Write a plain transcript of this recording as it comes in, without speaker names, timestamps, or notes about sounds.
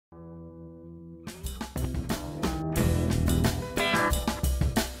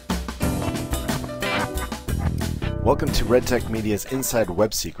Welcome to RedTech Media's Inside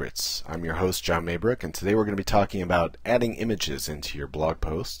Web Secrets. I'm your host, John Maybrook, and today we're going to be talking about adding images into your blog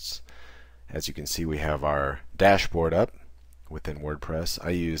posts. As you can see, we have our dashboard up within WordPress.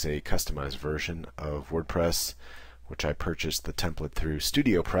 I use a customized version of WordPress, which I purchased the template through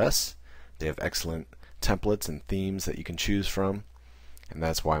StudioPress. They have excellent templates and themes that you can choose from, and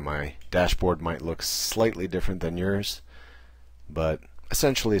that's why my dashboard might look slightly different than yours, but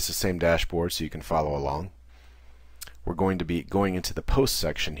essentially it's the same dashboard, so you can follow along. We're going to be going into the post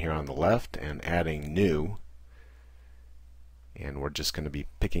section here on the left and adding new, and we're just going to be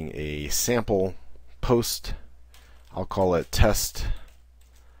picking a sample post. I'll call it test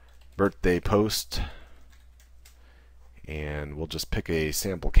birthday post, and we'll just pick a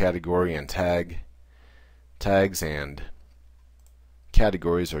sample category and tags and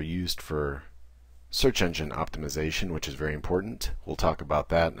categories are used for search engine optimization, which is very important. We'll talk about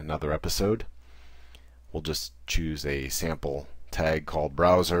that in another episode. We'll just choose a sample tag called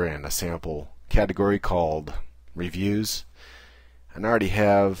browser and a sample category called reviews. And I already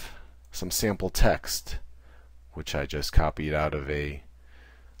have some sample text, which I just copied out of a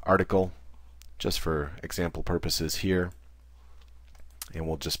article just for example purposes here. And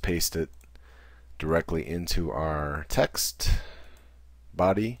we'll just paste it directly into our text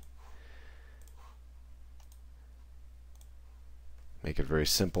body. Make it very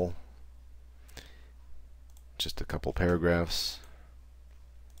simple. Just a couple paragraphs.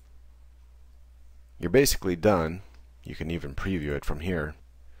 You're basically done. You can even preview it from here.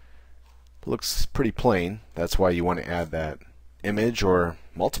 It looks pretty plain. That's why you want to add that image or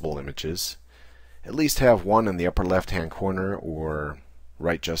multiple images. At least have one in the upper left hand corner or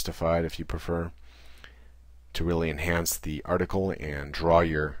right justified if you prefer, to really enhance the article and draw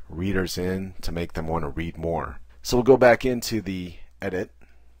your readers in to make them want to read more. So we'll go back into the edit,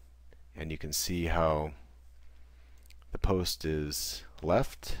 and you can see how the post is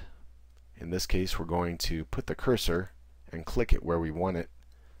left. In this case, we're going to put the cursor and click it where we want it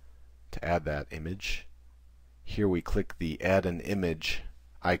to add that image. Here we click the Add an Image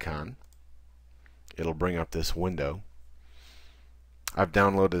icon. It'll bring up this window. I've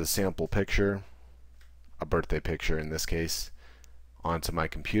downloaded a sample picture, a birthday picture in this case, onto my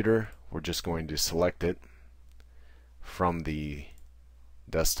computer. We're just going to select it from the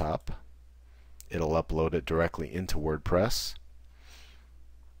desktop. It'll upload it directly into WordPress,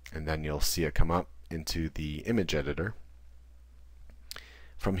 and then you'll see it come up into the image editor.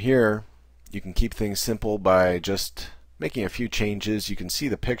 From here, you can keep things simple by just making a few changes. You can see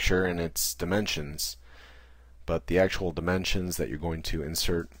the picture and its dimensions, but the actual dimensions that you're going to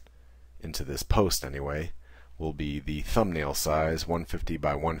insert into this post anyway will be the thumbnail size, 150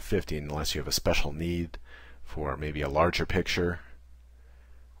 by 150, unless you have a special need for maybe a larger picture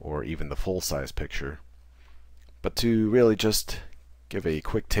or even the full-size picture. But to really just give a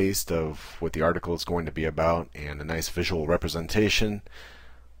quick taste of what the article is going to be about and a nice visual representation,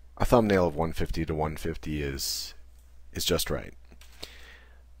 a thumbnail of 150 to 150 is just right.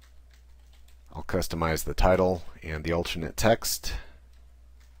 I'll customize the title and the alternate text.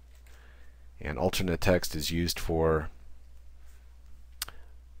 And alternate text is used for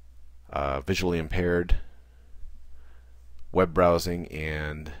visually impaired web browsing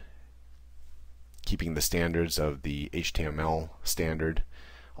and keeping the standards of the HTML standard.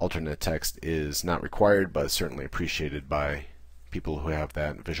 Alternate text is not required, but certainly appreciated by people who have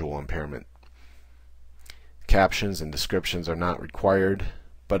that visual impairment. Captions and descriptions are not required,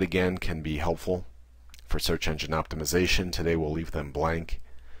 but again can be helpful for search engine optimization. Today we'll leave them blank.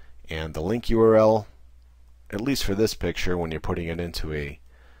 And the link URL, at least for this picture, when you're putting it into a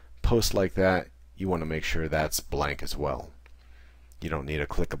post like that, you want to make sure that's blank as well. You don't need a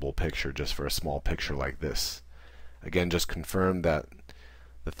clickable picture just for a small picture like this. Again, just confirm that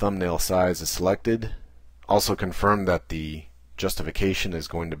the thumbnail size is selected. Also confirm that the justification is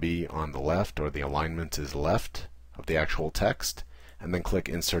going to be on the left, or the alignment is left of the actual text, and then click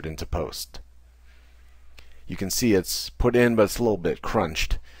Insert into Post. You can see it's put in, but it's a little bit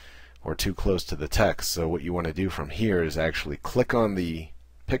crunched or too close to the text. So what you want to do from here is actually click on the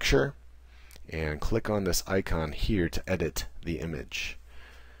picture and click on this icon here to edit the image.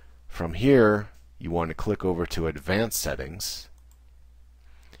 From here, you want to click over to Advanced Settings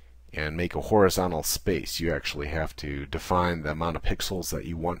and make a horizontal space. You actually have to define the amount of pixels that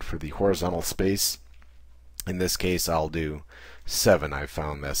you want for the horizontal space. In this case, I'll do 7. I've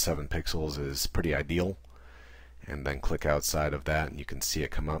found that 7 pixels is pretty ideal. And then click outside of that, and you can see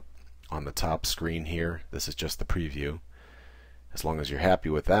it come up on the top screen here. This is just the preview. As long as you're happy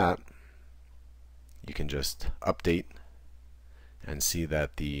with that, you can just update and see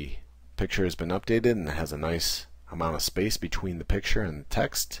that the picture has been updated and it has a nice amount of space between the picture and the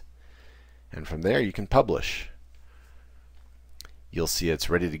text, and from there you can publish. You'll see it's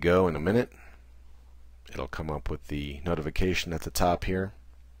ready to go in a minute. It'll come up with the notification at the top here,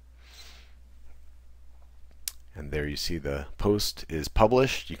 and there you see the post is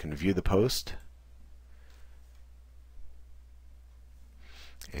published. You can view the post,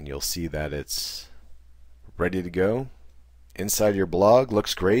 and you'll see that it's ready to go. Inside your blog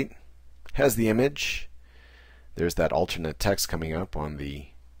looks great, has the image. There's that alternate text coming up on the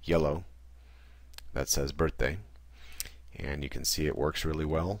yellow that says birthday, and you can see it works really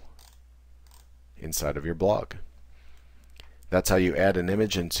well inside of your blog. That's how you add an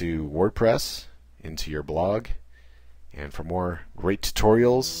image into WordPress, into your blog. And for more great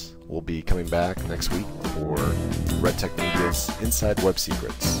tutorials, we'll be coming back next week for RedTech Media's Inside Web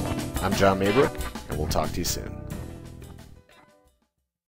Secrets. I'm John Maybrook, and we'll talk to you soon.